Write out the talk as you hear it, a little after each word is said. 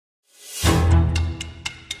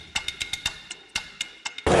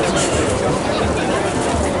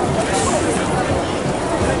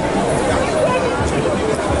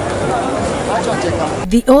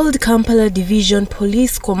The Old Kampala Division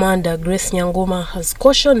Police Commander Grace Nyangoma has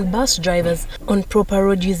cautioned bus drivers on proper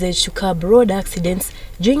road usage to curb road accidents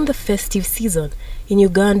during the festive season. In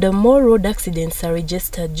Uganda, more road accidents are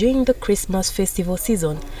registered during the Christmas festival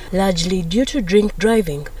season, largely due to drink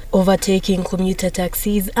driving, overtaking commuter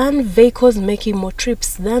taxis and vehicles making more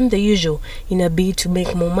trips than the usual in a bid to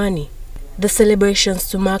make more money. The celebrations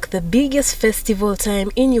to mark the biggest festival time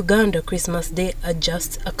in Uganda, Christmas Day, are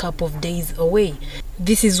just a couple of days away.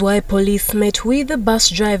 This is why police met with the bus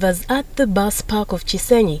drivers at the bus park of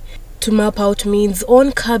Chisenyi to map out means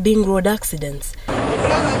on curbing road accidents.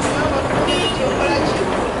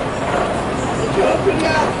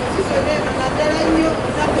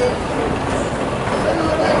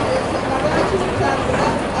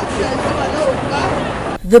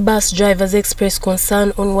 The bus drivers express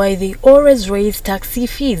concern on why they always raise taxi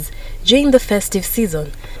fees during the festive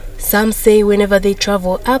season. Some say whenever they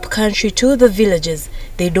travel up country to the villages,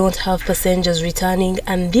 they don't have passengers returning,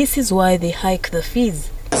 and this is why they hike the fees.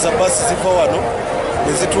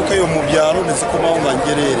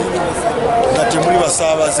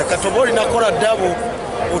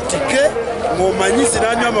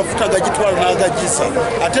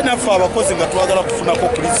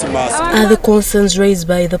 Other concerns raised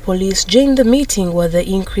by the police during the meeting were the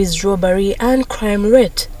increased robbery and crime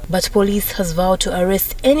rate, but police has vowed to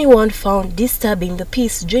arrest anyone found disturbing the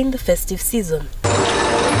peace during the festive season.